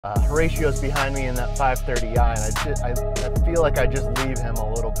Horatio's behind me in that 530i, and I feel like I just leave him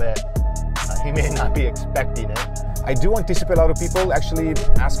a little bit. He may not be expecting it. I do anticipate a lot of people actually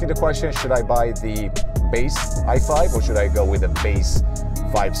asking the question, should I buy the base i5 or should I go with the base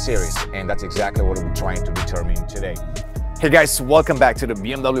 5 Series? And that's exactly what we're trying to determine today. Hey guys, welcome back to the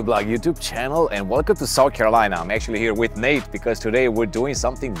BMW Blog YouTube channel and welcome to South Carolina. I'm actually here with Nate because today we're doing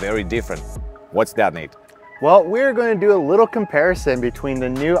something very different. What's that, Nate? Well, we're going to do a little comparison between the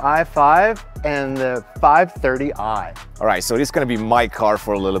new i5 and the 530i. All right, so this is going to be my car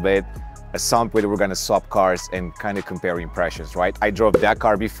for a little bit. At some point, we're going to swap cars and kind of compare impressions, right? I drove that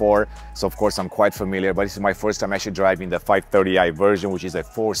car before, so of course I'm quite familiar, but this is my first time actually driving the 530i version, which is a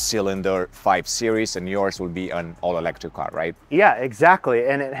 4-cylinder 5 Series, and yours will be an all-electric car, right? Yeah, exactly.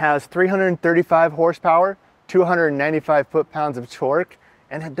 And it has 335 horsepower, 295 foot-pounds of torque,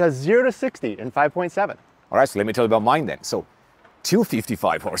 and it does 0 to 60 in 5.7. All right, so let me tell you about mine then. So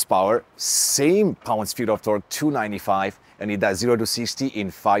 255 horsepower, same pounds-feet of torque, 295, and it does 0 to 60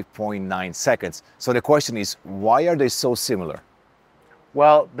 in 5.9 seconds. So the question is, why are they so similar?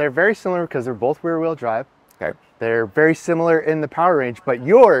 Well, they're very similar because they're both rear-wheel drive. Okay. They're very similar in the power range, but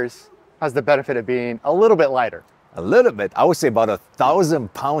yours has the benefit of being a little bit lighter. A little bit, I would say about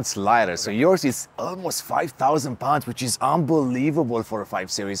 1,000 pounds lighter. So yours is almost 5,000 pounds, which is unbelievable for a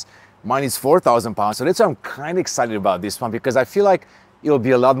 5 Series. Mine is 4,000 pounds, so that's why I'm kind of excited about this one because I feel like it'll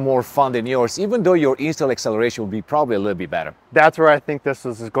be a lot more fun than yours, even though your install acceleration will be probably a little bit better. That's where I think this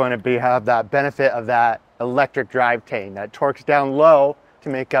is going to be, have that benefit of that electric drivetrain that torques down low to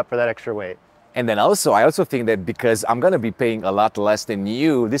make up for that extra weight. And then also, I also think that because I'm going to be paying a lot less than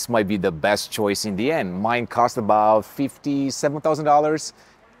you, this might be the best choice in the end. Mine cost about $57,000.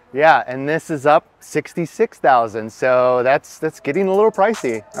 Yeah, and this is up $66,000, so that's getting a little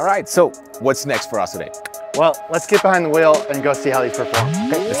pricey. All right, so what's next for us today? Well, let's get behind the wheel and go see how these perform.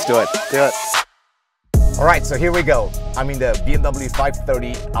 Okay, let's do it. Do it. All right, so here we go. I'm in the BMW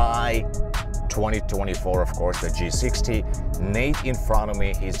 530i 2024, of course, the G60. Nate in front of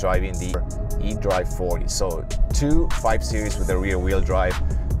me, he's driving the eDrive 40. So two 5 Series with a rear-wheel drive.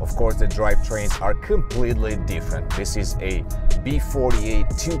 Of course, the drivetrains are completely different. This is a B48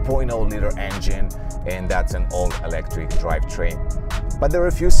 2.0-liter engine, and that's an all-electric drivetrain. But there are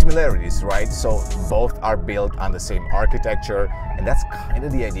a few similarities, right? So both are built on the same architecture, and that's kind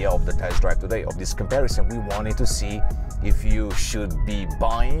of the idea of the test drive today, of this comparison. We wanted to see if you should be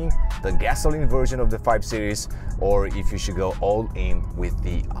buying the gasoline version of the 5 Series or if you should go all in with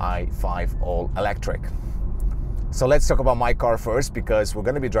the i5 all-electric. So let's talk about my car first because we're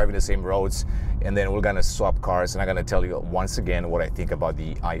going to be driving the same roads and then we're going to swap cars and I'm going to tell you once again what I think about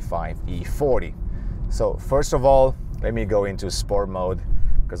the i5 E40. So first of all, let me go into sport mode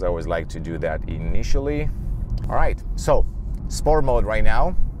because I always like to do that initially. All right, so sport mode right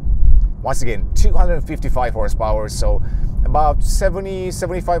now. Once again, 255 horsepower, so about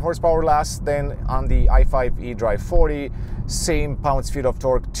 75 horsepower less than on the i5 eDrive 40. Same pounds-feet of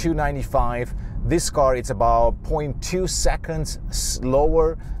torque, 295. This car, it's about 0.2 seconds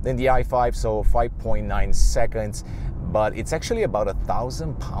slower than the i5, so 5.9 seconds, but it's actually about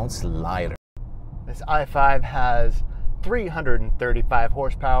 1,000 pounds lighter. This i5 has 335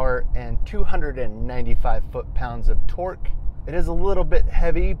 horsepower and 295 foot-pounds of torque. It is a little bit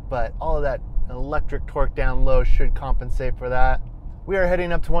heavy, but all of that electric torque down low should compensate for that. We are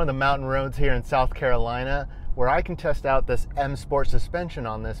heading up to one of the mountain roads here in South Carolina where I can test out this M Sport suspension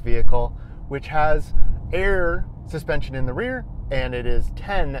on this vehicle, which has air suspension in the rear, and it is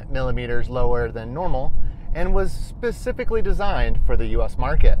 10 millimeters lower than normal and was specifically designed for the US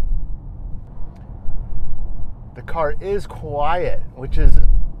market. The car is quiet, which is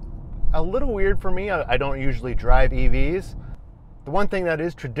a little weird for me. I don't usually drive EVs. The one thing that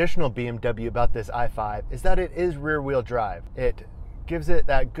is traditional BMW about this i5 is that it is rear-wheel drive. It gives it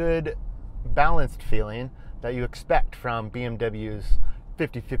that good balanced feeling that you expect from BMW's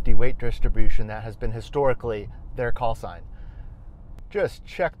 50-50 weight distribution that has been historically their call sign. Just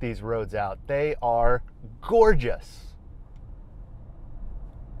check these roads out. They are gorgeous.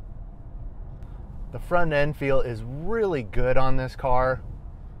 The front end feel is really good on this car.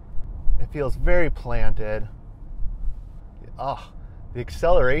 It feels very planted. Oh, the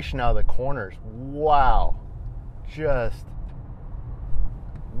acceleration out of the corners, wow, just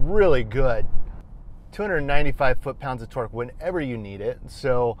really good. 295 foot-pounds of torque whenever you need it.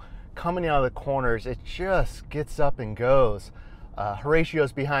 So coming out of the corners, it just gets up and goes.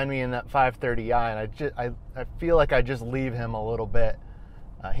 Horatio's behind me in that 530i, and I feel like I just leave him a little bit.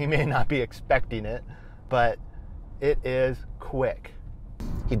 He may not be expecting it, but it is quick.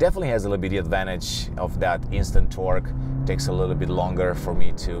 He definitely has a little bit the advantage of that instant torque. It takes a little bit longer for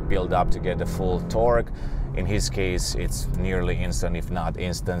me to build up to get the full torque. In his case, it's nearly instant, if not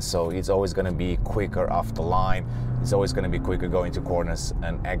instant, so it's always going to be quicker off the line. It's always going to be quicker going to corners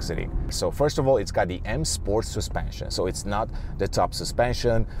and exiting. So first of all, it's got the M Sport suspension. So it's not the top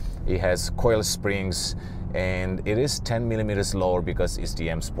suspension. It has coil springs, and it is 10 millimeters lower because it's the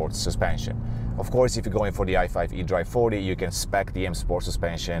M Sport suspension. Of course, if you're going for the i5 eDrive 40, you can spec the M Sport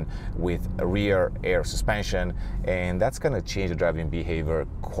suspension with a rear air suspension, and that's going to change the driving behavior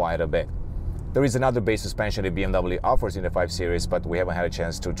quite a bit. There is another base suspension that BMW offers in the 5 Series, but we haven't had a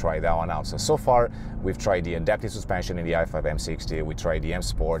chance to try that one out. So far, we've tried the adaptive suspension in the i5 M60, we tried the M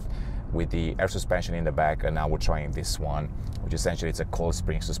Sport with the air suspension in the back, and now we're trying this one, which essentially it's a coil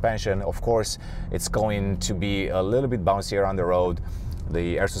spring suspension. Of course, it's going to be a little bit bouncier on the road.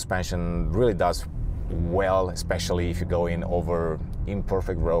 The air suspension really does well, especially if you're going over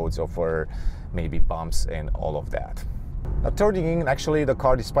imperfect roads, over maybe bumps and all of that. Now, turning in, actually, the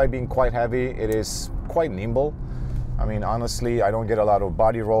car, despite being quite heavy, it is quite nimble. I mean, honestly, I don't get a lot of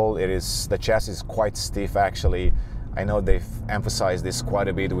body roll. The chassis is quite stiff, actually. I know they've emphasized this quite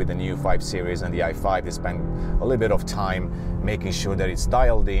a bit with the new 5 Series and the i5. They spent a little bit of time making sure that it's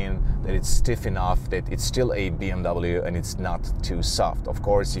dialed in, that it's stiff enough, that it's still a BMW and it's not too soft. Of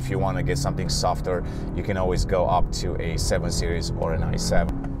course, if you want to get something softer, you can always go up to a 7 Series or an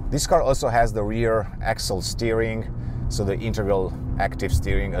i7. This car also has the rear axle steering, so the integral active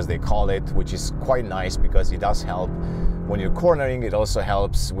steering, as they call it, which is quite nice because it does help when you're cornering. It also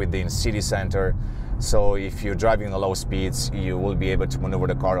helps within city center. So if you're driving at low speeds, you will be able to maneuver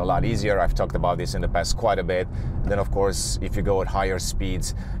the car a lot easier. I've talked about this in the past quite a bit. Then of course, if you go at higher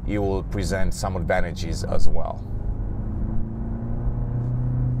speeds, you will present some advantages as well.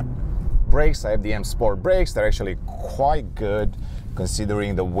 Brakes, I have the M Sport brakes. They're actually quite good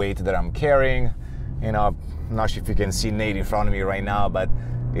considering the weight that I'm carrying. You know, I'm not sure if you can see Nate in front of me right now, but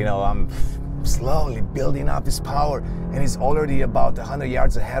you know, I'm slowly building up this power, and he's already about 100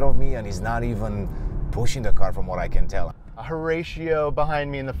 yards ahead of me, and he's not even pushing the car from what I can tell. A Horatiu behind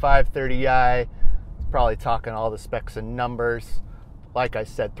me in the 530i, probably talking all the specs and numbers. Like I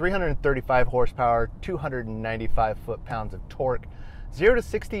said, 335 horsepower, 295 foot-pounds of torque. 0 to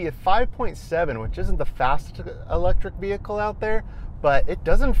 60 at 5.7, which isn't the fastest electric vehicle out there, but it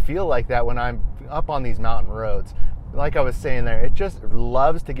doesn't feel like that when I'm up on these mountain roads. Like I was saying there, it just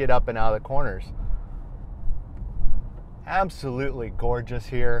loves to get up and out of the corners. Absolutely gorgeous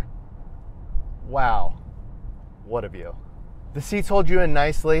here. Wow, what a view. The seats hold you in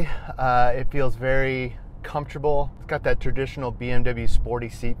nicely. It feels very comfortable. It's got that traditional BMW sporty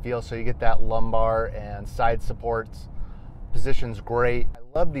seat feel, so you get that lumbar and side supports. Position's great.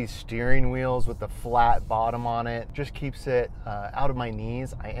 I love these steering wheels with the flat bottom on it. Just keeps it out of my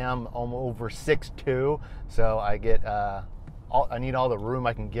knees. I am over 6'2", so I get I need all the room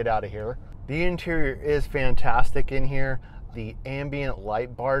I can get out of here. The interior is fantastic in here. The ambient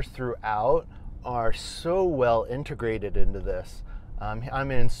light bars throughout are so well integrated into this.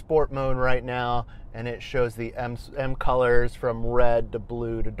 I'm in sport mode right now, and it shows the M colors from red to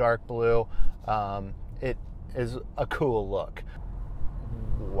blue to dark blue. It is a cool look.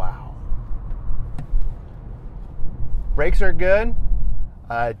 Wow. Brakes are good.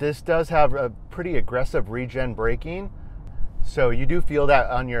 This does have a pretty aggressive regen braking, so you do feel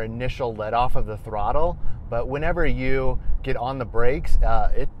that on your initial let off of the throttle, but whenever you get on the brakes,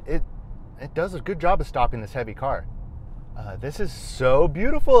 it does a good job of stopping this heavy car. This is so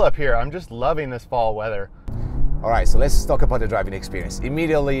beautiful up here. I'm just loving this fall weather. All right, so let's talk about the driving experience.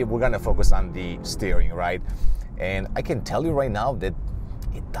 Immediately, we're gonna focus on the steering, right? And I can tell you right now that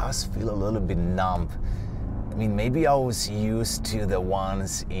it does feel a little bit numb. I mean, maybe I was used to the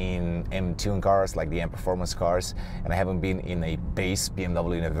ones in M-Tune cars, like the M Performance cars, and I haven't been in a base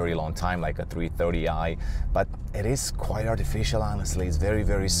BMW in a very long time, like a 330i, but it is quite artificial, honestly. It's very,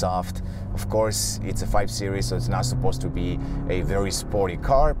 very soft. Of course, it's a 5 Series, so it's not supposed to be a very sporty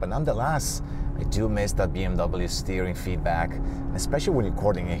car, but nonetheless, I do miss that BMW steering feedback, especially when you're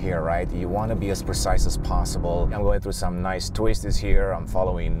cornering it here, right? You want to be as precise as possible. I'm going through some nice twists here. I'm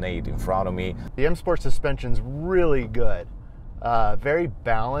following Nate in front of me. The M Sport suspension's really good. Very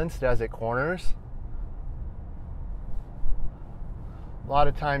balanced as it corners. A lot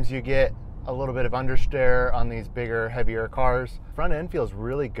of times you get a little bit of understeer on these bigger, heavier cars. Front end feels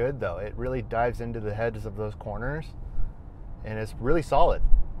really good though. It really dives into the heads of those corners, and it's really solid.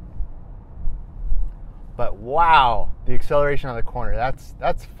 But wow, the acceleration on the corner,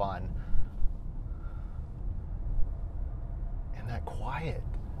 that's fun. And that quiet,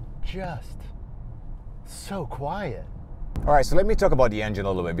 just so quiet. All right, so let me talk about the engine a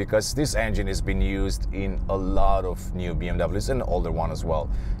little bit, because this engine has been used in a lot of new BMWs and older one as well.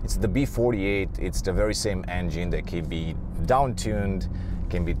 It's the B48. It's the very same engine that can be down-tuned,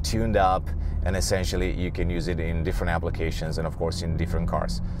 can be tuned up, and essentially you can use it in different applications and of course in different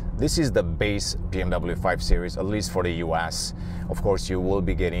cars. This is the base BMW 5 Series, at least for the US. Of course, you will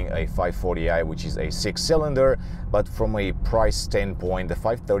be getting a 540i, which is a 6-cylinder, but from a price standpoint, the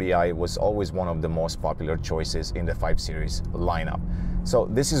 530i was always one of the most popular choices in the 5 Series lineup. So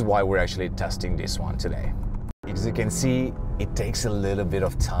this is why we're actually testing this one today. As you can see, it takes a little bit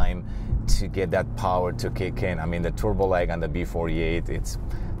of time to get that power to kick in. I mean, the turbo lag on the B48, it's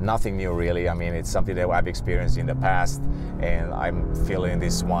nothing new really. I mean, it's something that I've experienced in the past, and I'm feeling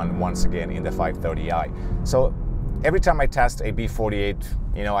this one once again in the 530i. So every time I test a B48,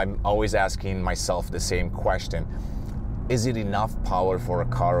 you know, I'm always asking myself the same question. Is it enough power for a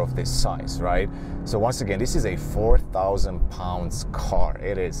car of this size, right? So once again, this is a 4,000 pounds car.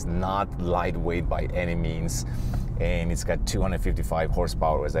 It is not lightweight by any means, and it's got 255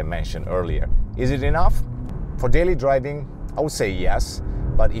 horsepower, as I mentioned earlier. Is it enough? For daily driving, I would say yes.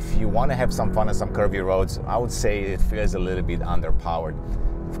 But if you want to have some fun on some curvy roads, I would say it feels a little bit underpowered.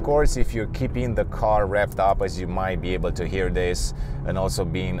 Of course, if you're keeping the car revved up, as you might be able to hear this, and also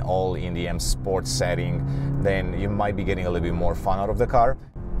being all in the M Sport setting, then you might be getting a little bit more fun out of the car.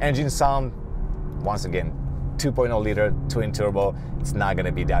 Engine sound, once again, 2.0 liter twin turbo, it's not going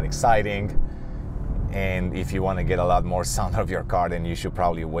to be that exciting. And if you want to get a lot more sound out of your car, then you should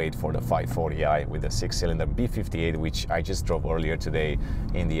probably wait for the 540i with the 6-cylinder B58, which I just drove earlier today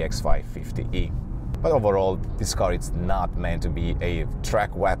in the X550e. But overall, this car is not meant to be a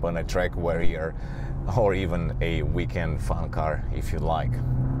track weapon, a track warrior, or even a weekend fun car, if you like.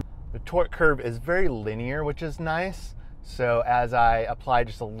 The torque curve is very linear, which is nice. So as I apply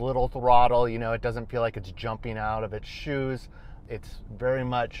just a little throttle, you know, it doesn't feel like it's jumping out of its shoes. It's very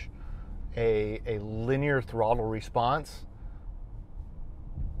much a linear throttle response.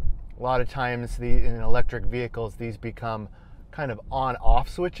 A lot of times in electric vehicles, these become kind of on-off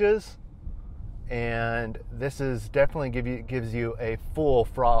switches, and this is definitely gives you a full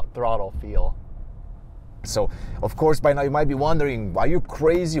throttle feel. So, of course, by now you might be wondering, are you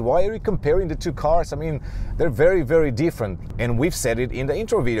crazy? Why are you comparing the two cars? I mean, they're very, very different. And we've said it in the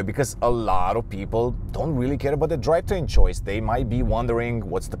intro video because a lot of people don't really care about the drivetrain choice. They might be wondering,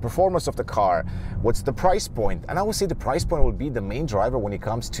 what's the performance of the car? What's the price point? And I would say the price point will be the main driver when it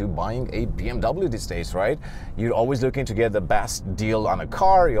comes to buying a BMW these days, right? You're always looking to get the best deal on a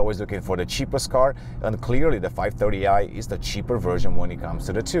car. You're always looking for the cheapest car. And clearly the 530i is the cheaper version when it comes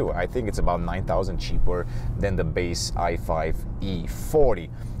to the two. I think it's about 9,000 cheaper than the base i5 E40.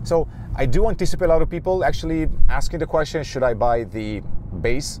 So I do anticipate a lot of people actually asking the question, should I buy the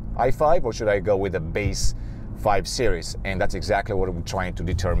base i5 or should I go with the base 5 Series? And that's exactly what we're trying to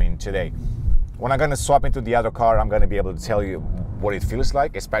determine today. When I'm going to swap into the other car, I'm going to be able to tell you what it feels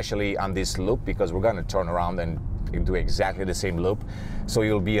like, especially on this loop, because we're going to turn around and do exactly the same loop. So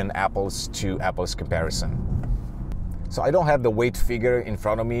it'll be an apples to apples comparison. So I don't have the weight figure in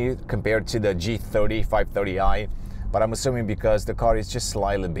front of me compared to the G30 530i, but I'm assuming because the car is just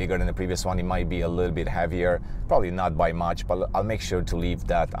slightly bigger than the previous one, it might be a little bit heavier, probably not by much, but I'll make sure to leave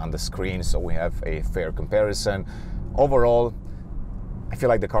that on the screen so we have a fair comparison. Overall, I feel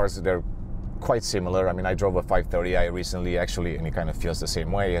like the cars, they're quite similar. I mean, I drove a 530i recently actually, and it kind of feels the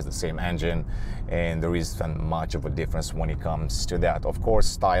same way. It has the same engine, and there isn't much of a difference when it comes to that. Of course,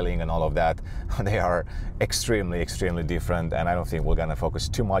 styling and all of that, they are extremely, extremely different, and I don't think we're gonna focus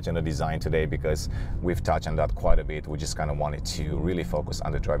too much on the design today because we've touched on that quite a bit. We just kind of wanted to really focus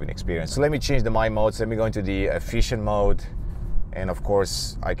on the driving experience. So let me change the My modes. Let me go into the efficient mode, and of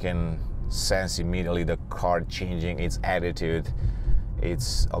course, I can sense immediately the car changing its attitude.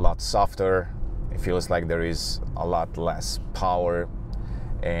 It's a lot softer. It feels like there is a lot less power,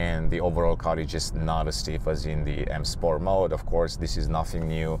 and the overall car is just not as stiff as in the M Sport mode. Of course, this is nothing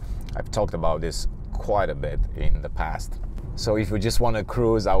new. I've talked about this quite a bit in the past. So if you just want to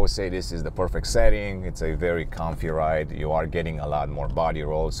cruise, I would say this is the perfect setting. It's a very comfy ride. You are getting a lot more body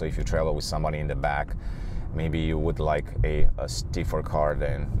roll. So if you travel with somebody in the back, maybe you would like a stiffer car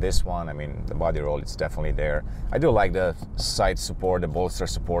than this one. I mean, the body roll, it's definitely there. I do like the side support, the bolster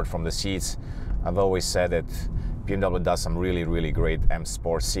support from the seats. I've always said that BMW does some really, really great M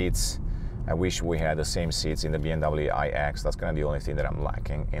Sport seats. I wish we had the same seats in the BMW iX. That's kind of the only thing that I'm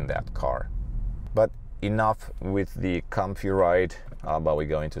lacking in that car. But enough with the comfy ride. How about we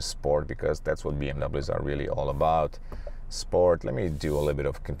go into Sport, because that's what BMWs are really all about. Sport, let me do a little bit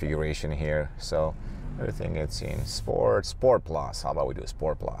of configuration here. So everything it's in Sport, Sport Plus. How about we do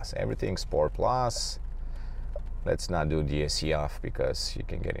Sport Plus? Everything Sport Plus. let's not do DSC off because you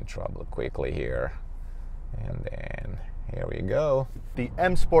can get in trouble quickly here. And then here we go. The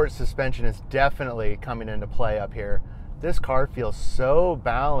M Sport suspension is definitely coming into play up here. This car feels so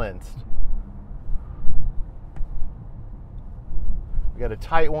balanced. We got a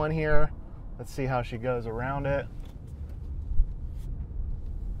tight one here. Let's see how she goes around it.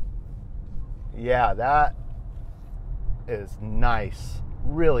 Yeah, that is nice,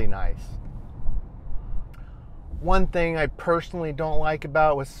 really nice. One thing I personally don't like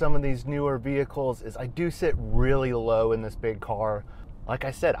about with some of these newer vehicles is I do sit really low in this big car. Like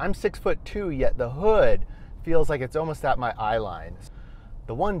I said, I'm 6'2", yet the hood feels like it's almost at my eye line.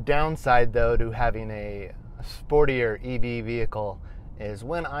 The one downside though to having a sportier EV vehicle is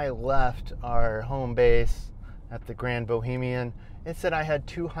when I left our home base at the Grand Bohemian, it said I had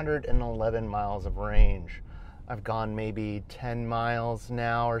 211 miles of range. I've gone maybe 10 miles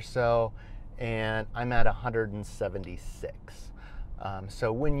now or so, and I'm at 176.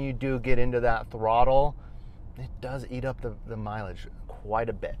 So when you do get into that throttle, it does eat up the mileage quite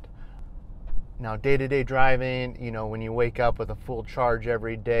a bit. Now, day-to-day driving, you know, when you wake up with a full charge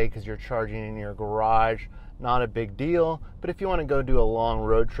every day because you're charging in your garage, not a big deal. But if you want to go do a long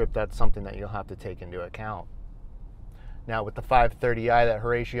road trip, that's something that you'll have to take into account. Now, with the 530i that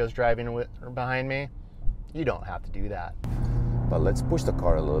Horatio's driving behind me, you don't have to do that. But let's push the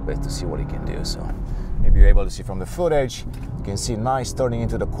car a little bit to see what it can do. So maybe you're able to see from the footage. You can see nice turning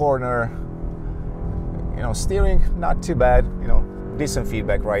into the corner. You know, steering, not too bad. You know, decent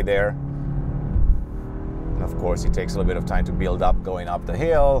feedback right there. And of course, it takes a little bit of time to build up going up the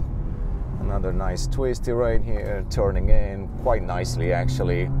hill. Another nice twisty right here, turning in quite nicely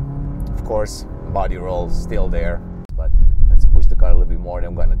actually. Of course, body roll still there. But let's push the car a little bit more, then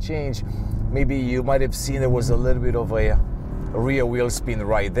I'm gonna change. Maybe you might have seen there was a little bit of a rear wheel spin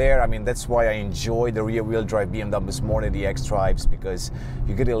right there. I mean, that's why I enjoy the rear wheel drive BMWs more than the X-Drives, because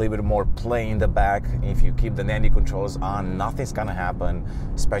you get a little bit more play in the back. If you keep the nanny controls on, nothing's gonna happen,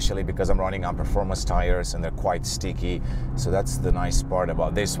 especially because I'm running on performance tires and they're quite sticky. So that's the nice part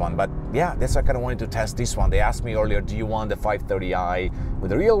about this one. But yeah, that's why I kind of wanted to test this one. They asked me earlier, do you want the 530i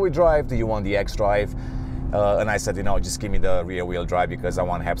with the rear wheel drive? Do you want the X-Drive? And I said, you know, just give me the rear wheel drive because I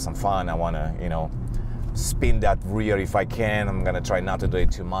want to have some fun. I want to, you know, spin that rear if I can. I'm gonna try not to do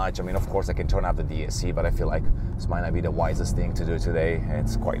it too much. I mean, of course I can turn off the DSC, but I feel like this might not be the wisest thing to do today.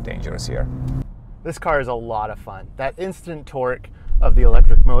 It's quite dangerous here. This car is a lot of fun. That instant torque of the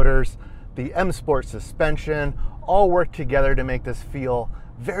electric motors, the M Sport suspension, all work together to make this feel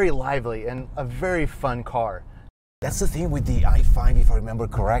very lively and a very fun car. That's the thing with the i5, if I remember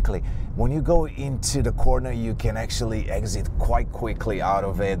correctly. When you go into the corner, you can actually exit quite quickly out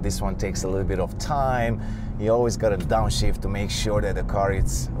of it. This one takes a little bit of time. You always got to downshift to make sure that the car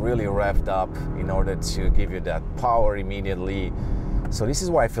is really revved up in order to give you that power immediately. So this is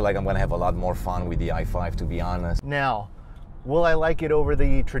why I feel like I'm going to have a lot more fun with the i5, to be honest. Now, will I like it over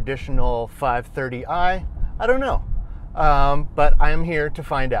the traditional 530i? I don't know. But I am here to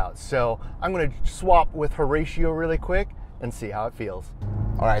find out. So I'm going to swap with Horatio really quick and see how it feels.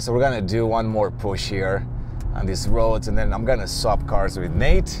 All right, so we're going to do one more push here on these roads, and then I'm going to swap cars with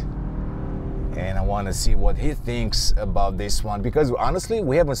Nate. And I want to see what he thinks about this one, because honestly,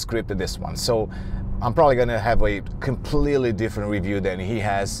 we haven't scripted this one. So I'm probably going to have a completely different review than he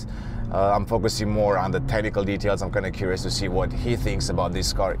has. I'm focusing more on the technical details. I'm kind of curious to see what he thinks about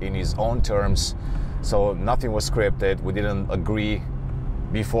this car in his own terms. So nothing was scripted. We didn't agree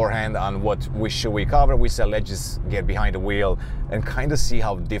beforehand on what should we cover. We said, let's just get behind the wheel and kind of see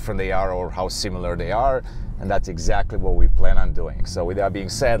how different they are or how similar they are. And that's exactly what we plan on doing. So with that being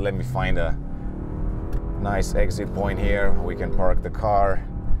said, let me find a nice exit point here. We can park the car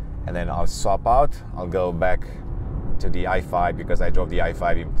and then I'll swap out. I'll go back to the i5 because I drove the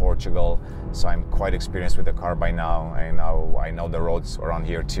i5 in Portugal. So I'm quite experienced with the car by now. I know the roads around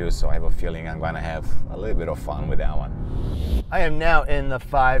here too, so I have a feeling I'm gonna have a little bit of fun with that one. I am now in the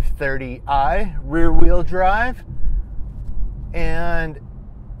 530i rear wheel drive, and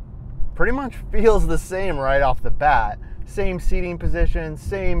pretty much feels the same right off the bat. Same seating position,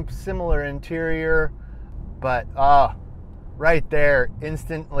 same similar interior, but right there,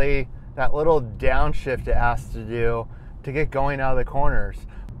 instantly, that little downshift it has to do to get going out of the corners.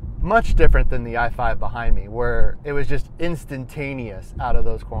 Much different than the i5 behind me, where it was just instantaneous out of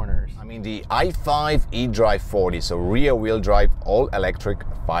those corners. I mean, the i5 eDrive 40, so rear wheel drive, all electric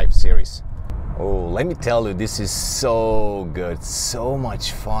 5 Series. Oh, let me tell you, this is so good, so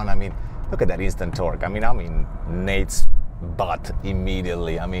much fun. I mean, look at that instant torque. I mean, I'm in Nate's butt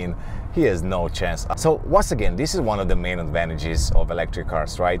immediately. I mean, he has no chance. So once again, this is one of the main advantages of electric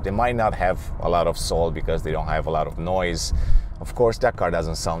cars, right? They might not have a lot of soul because they don't have a lot of noise. Of course, that car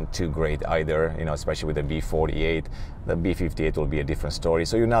doesn't sound too great either, you know, especially with the B48. The B58 will be a different story,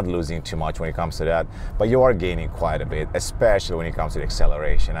 so you're not losing too much when it comes to that, but you are gaining quite a bit, especially when it comes to the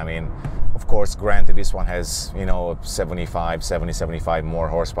acceleration. I mean, of course, granted, this one has, you know, 75 more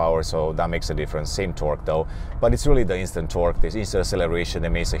horsepower, so that makes a difference. Same torque though, but it's really the instant torque, the instant acceleration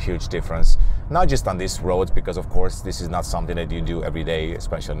that makes a huge difference. Not just on these roads, because of course, this is not something that you do every day,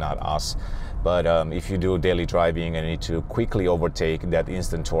 especially not us. But if you do daily driving and need to quickly overtake, that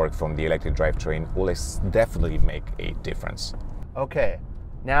instant torque from the electric drivetrain will definitely make a difference. Okay,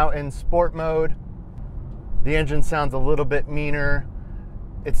 now in sport mode, the engine sounds a little bit meaner.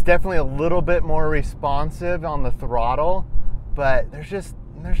 It's definitely a little bit more responsive on the throttle, but there's just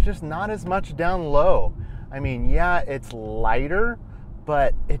not as much down low. I mean, yeah, it's lighter,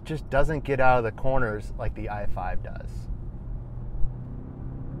 but it just doesn't get out of the corners like the i5 does.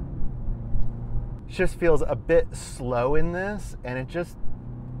 Just feels a bit slow in this, and it just,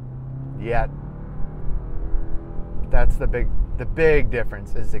 yeah, that's the big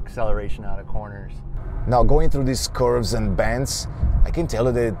difference, is acceleration out of corners. Now going through these curves and bends, I can tell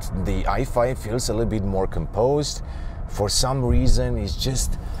you that the i5 feels a little bit more composed. For some reason, it's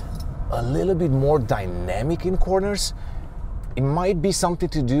just a little bit more dynamic in corners. It might be something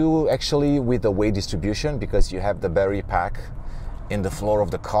to do actually with the weight distribution, because you have the battery pack in the floor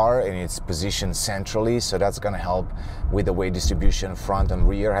of the car and it's positioned centrally, so that's going to help with the weight distribution front and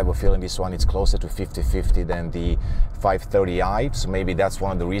rear. I have a feeling this one is closer to 50-50 than the 530i, so maybe that's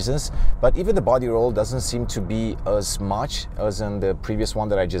one of the reasons. But even the body roll doesn't seem to be as much as in the previous one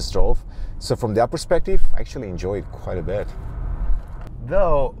that I just drove. So from that perspective, I actually enjoyed it quite a bit.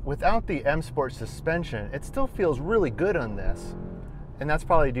 Though without the M Sport suspension, it still feels really good on this, and that's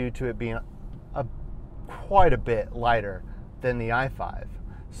probably due to it being quite a bit lighter than the i5.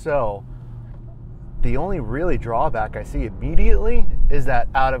 So the only really drawback I see immediately is that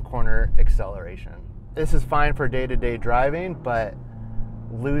out of corner acceleration. This is fine for day-to-day driving, but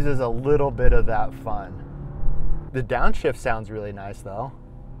loses a little bit of that fun. The downshift sounds really nice though.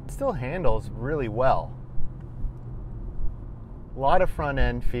 It still handles really well. A lot of front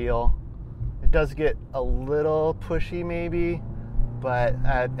end feel. It does get a little pushy maybe, but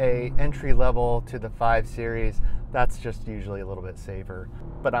at a entry level to the 5 Series, that's just usually a little bit safer.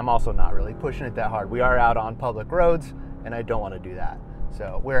 But I'm also not really pushing it that hard. We are out on public roads, and I don't want to do that.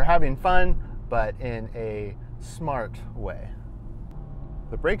 So we're having fun, but in a smart way.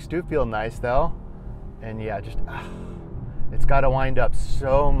 The brakes do feel nice though. And yeah, just, it's got to wind up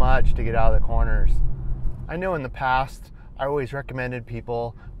so much to get out of the corners. I know in the past, I always recommended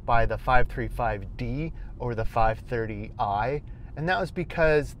people buy the 535D or the 530i, and that was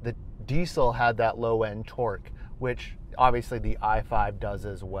because the diesel had that low end torque, which obviously the i5 does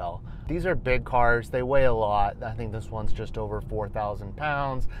as well. These are big cars, they weigh a lot. I think this one's just over 4,000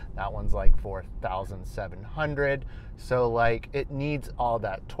 pounds. That one's like 4,700. So like it needs all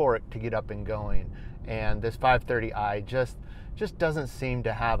that torque to get up and going. And this 530i just doesn't seem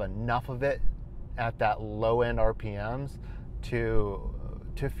to have enough of it at that low end RPMs to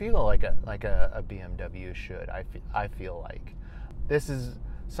feel like a BMW should. I feel like this is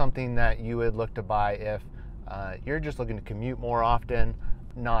something that you would look to buy if you're just looking to commute more often,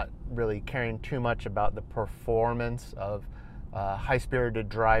 not really caring too much about the performance of high-spirited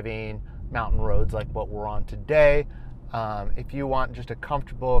driving, mountain roads like what we're on today. If you want just a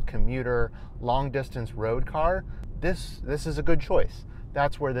comfortable commuter, long-distance road car, this is a good choice.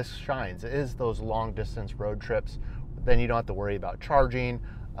 That's where this shines, is those long-distance road trips. Then you don't have to worry about charging.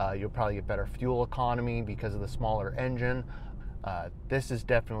 You'll probably get better fuel economy because of the smaller engine. This is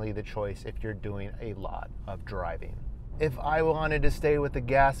definitely the choice if you're doing a lot of driving. If I wanted to stay with the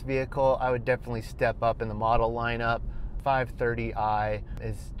gas vehicle, I would definitely step up in the model lineup. 530i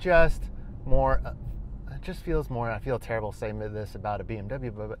is just more, it just feels more, I feel terrible saying this about a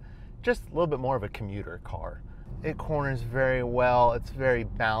BMW, but just a little bit more of a commuter car. It corners very well, it's very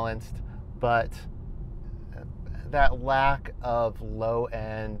balanced, but that lack of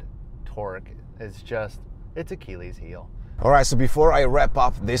low-end torque is just, it's Achilles heel. All right, so before I wrap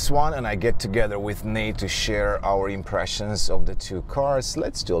up this one and I get together with Nate to share our impressions of the two cars,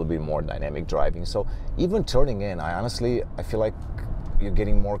 let's do a little bit more dynamic driving. So even turning in, I feel like you're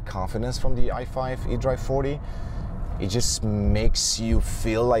getting more confidence from the i5 eDrive 40. It just makes you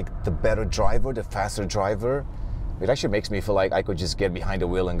feel like the better driver, the faster driver. It actually makes me feel like I could just get behind the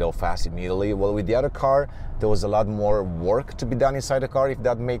wheel and go fast immediately. Well, with the other car, there was a lot more work to be done inside the car, if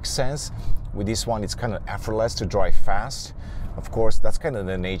that makes sense. With this one, it's kind of effortless to drive fast. Of course, that's kind of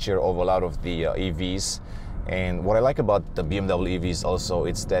the nature of a lot of the EVs. And what I like about the BMW EVs also,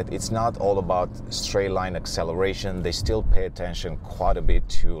 it's that it's not all about straight line acceleration. They still pay attention quite a bit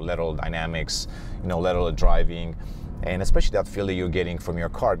to lateral dynamics, lateral driving, and especially that feel that you're getting from your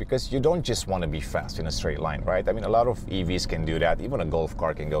car, because you don't just want to be fast in a straight line, right? I mean, a lot of EVs can do that. Even a Golf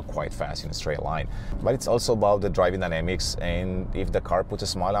car can go quite fast in a straight line. But it's also about the driving dynamics, and if the car puts a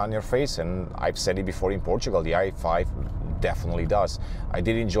smile on your face, and I've said it before in Portugal, the i5 definitely does. I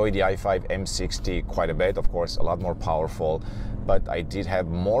did enjoy the i5 M60 quite a bit, of course, a lot more powerful, but I did have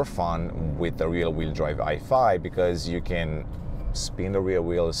more fun with the rear-wheel drive i5 because you can spin the rear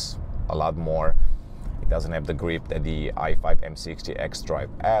wheels a lot more. It doesn't have the grip that the i5 M60 xDrive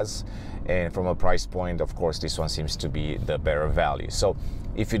has, and from a price point, of course, this one seems to be the better value. So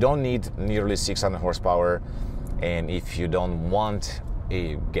if you don't need nearly 600 horsepower, and if you don't want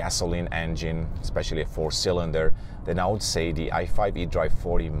a gasoline engine, especially a 4-cylinder, then I would say the i5 eDrive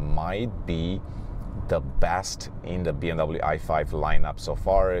 40 might be the best in the BMW i5 lineup so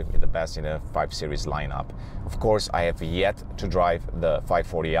far, the best in the 5 Series lineup. Of course, I have yet to drive the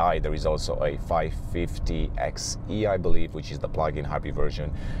 540i. There is also a 550xe, I believe, which is the plug-in hybrid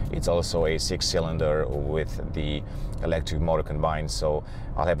version. It's also a 6-cylinder with the electric motor combined, so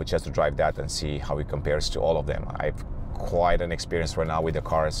I'll have a chance to drive that and see how it compares to all of them. I've quite an experience right now with the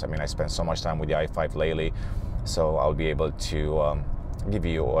cars. I mean, I spent so much time with the i5 lately, so I'll be able to give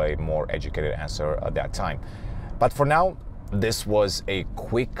you a more educated answer at that time. But for now, this was a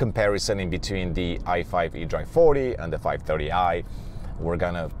quick comparison in between the i5 eDrive 40 and the 530i. We're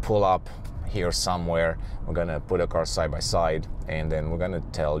gonna pull up here somewhere, we're gonna put a car side by side, and then we're gonna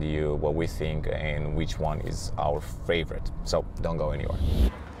tell you what we think and which one is our favorite. So don't go anywhere.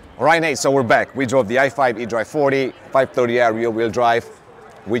 All right, Nate, so we're back. We drove the i5 eDrive 40, 530i rear-wheel drive.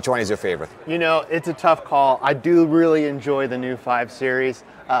 Which one is your favorite? You know, it's a tough call. I do really enjoy the new 5 Series.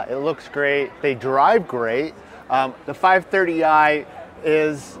 It looks great. They drive great. The 530i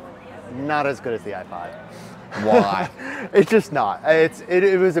is not as good as the i5. Why? It's just not.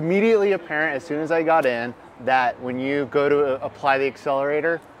 It was immediately apparent as soon as I got in that when you go to apply the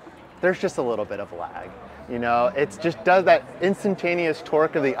accelerator, there's just a little bit of lag. You know, it just does that instantaneous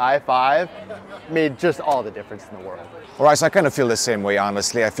torque of the i5 made just all the difference in the world. All right, so I kind of feel the same way,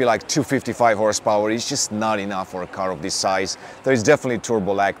 honestly. I feel like 255 horsepower is just not enough for a car of this size. There's definitely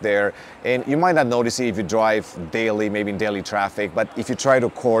turbo lag there, and you might not notice it if you drive daily, maybe in daily traffic, but if you try to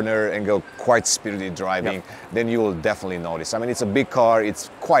corner and go quite spirited driving, then you will definitely notice. I mean, it's a big car, it's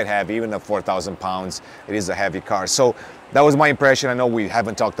quite heavy, even at 4,000 pounds, it is a heavy car. So that was my impression. I know we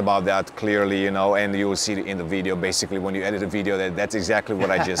haven't talked about that clearly, you know, and you will see it in the video. Basically, when you edit the video, that's exactly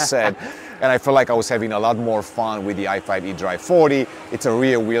what I just said. And I feel like I was having a lot more fun with the i5 eDrive 40. It's a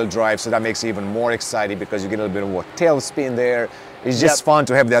rear-wheel drive, so that makes it even more exciting because you get a little bit of a tail spin there. It's just fun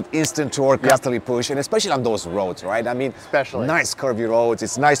to have that instant torque, constantly push, and especially on those roads, right? I mean, especially nice curvy roads.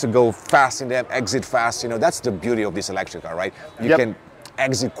 It's nice to go fast in them, exit fast. You know, that's the beauty of this electric car, right? You can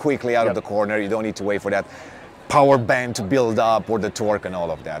exit quickly out of the corner. You don't need to wait for that power band to build up or the torque and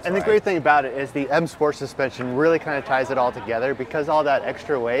all of that. And the great thing about it is the M Sport suspension really kind of ties it all together because all that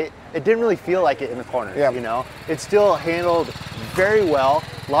extra weight, it didn't really feel like it in the corners, you know? It still handled very well,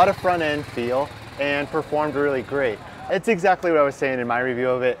 a lot of front end feel, and performed really great. It's exactly what I was saying in my review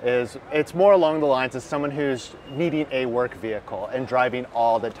of it. Is it's more along the lines of someone who's needing a work vehicle and driving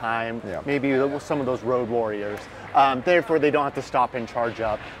all the time, maybe some of those road warriors. Therefore, they don't have to stop and charge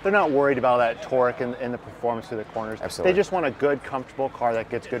up. They're not worried about that torque and the performance through the corners. Absolutely. They just want a good, comfortable car that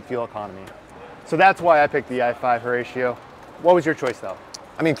gets good fuel economy. So that's why I picked the i5, Horatio. What was your choice, though?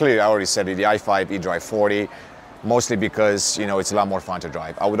 I mean, clearly, I already said it, the i5 eDrive 40. Mostly because, you know, it's a lot more fun to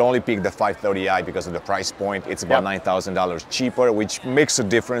drive. I would only pick the 530i because of the price point. It's about $9,000 cheaper, which makes a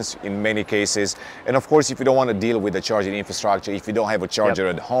difference in many cases. And of course, if you don't want to deal with the charging infrastructure, if you don't have a charger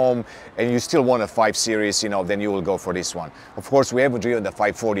at home, and you still want a 5 Series, you know, then you will go for this one. Of course, we haven't driven the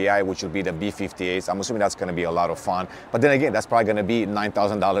 540i, which will be the B48. I'm assuming that's going to be a lot of fun. But then again, that's probably going to be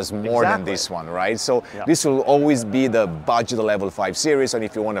 $9,000 more than this one, right? So this will always be the budget level 5 Series. And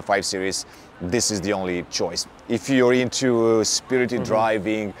if you want a 5 Series, this is the only choice. If you're into spirited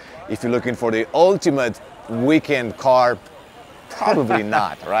driving, if you're looking for the ultimate weekend car, probably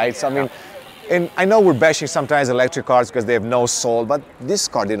not, right? So I mean, and I know we're bashing sometimes electric cars because they have no soul, but this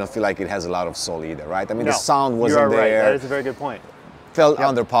car didn't feel like it has a lot of soul either, right? I mean, the sound wasn't there. Right. That is a very good point. Felt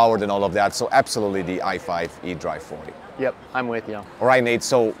underpowered and all of that, so absolutely the i5 eDrive 40. Yep, I'm with you. All right, Nate,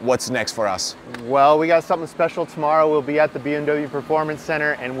 so what's next for us? Well, we got something special tomorrow. We'll be at the BMW Performance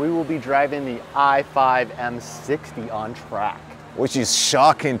Center, and we will be driving the i5 M60 on track. which is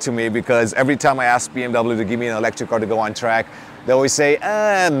shocking to me because every time I ask BMW to give me an electric car to go on track, they always say,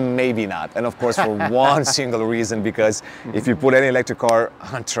 maybe not. And of course, for one single reason, because if you put any electric car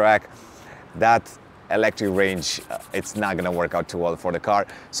on track, that electric range, it's not gonna work out too well for the car.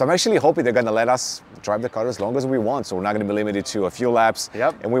 So I'm actually hoping they're gonna let us drive the car as long as we want. So we're not gonna be limited to a few laps.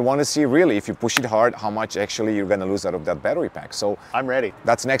 Yep. And we wanna see really, if you push it hard, how much actually you're gonna lose out of that battery pack. So I'm ready.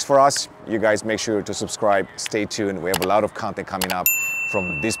 that's next for us. You guys make sure to subscribe, stay tuned. We have a lot of content coming up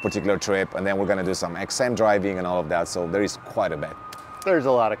from this particular trip. And then we're gonna do some XM driving and all of that. So there is quite a bit. There's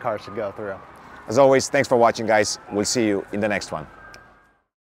a lot of cars to go through. As always, thanks for watching, guys. We'll see you in the next one.